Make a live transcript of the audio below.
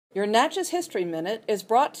Your Natchez History Minute is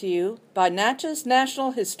brought to you by Natchez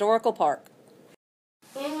National Historical Park.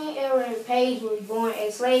 Inman Edward Page was born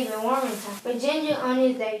a slave in Warrentown, Virginia on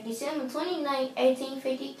this day, December 29,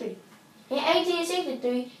 1853. In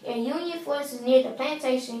 1863, a Union forces near the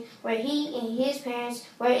plantation where he and his parents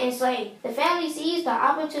were enslaved. The family seized the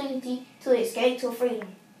opportunity to escape to freedom.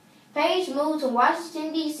 Page moved to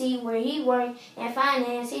Washington, D.C., where he worked and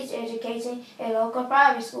financed his education at local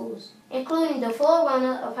private schools, including the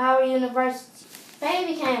forerunner of Howard University.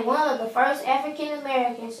 Page became one of the first African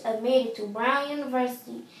Americans admitted to Brown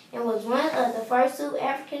University and was one of the first two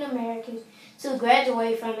African Americans to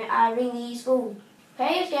graduate from an Ivy League school.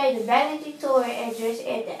 Page gave the valedictorian address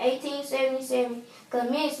at the 1877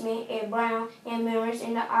 commencement at Brown, and members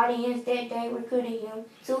in the audience that day recruited him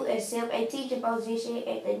to accept a teaching position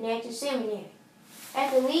at the Natchez Seminary.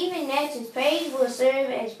 After leaving Natchez, Page will serve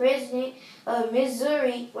as president of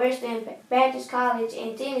Missouri Western Baptist College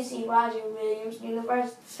and Tennessee Roger Williams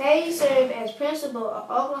University. Page served as principal of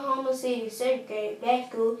Oklahoma City Segregated Black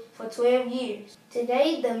School for 12 years.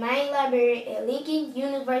 Today, the main library at Lincoln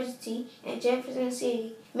University in Jefferson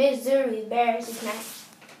City, Missouri, bears his name.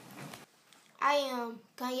 I am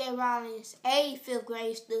Kanye Rollins, a 5th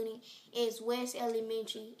grade student at West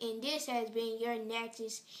Elementary, and this has been your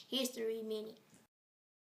Natchez History Minute.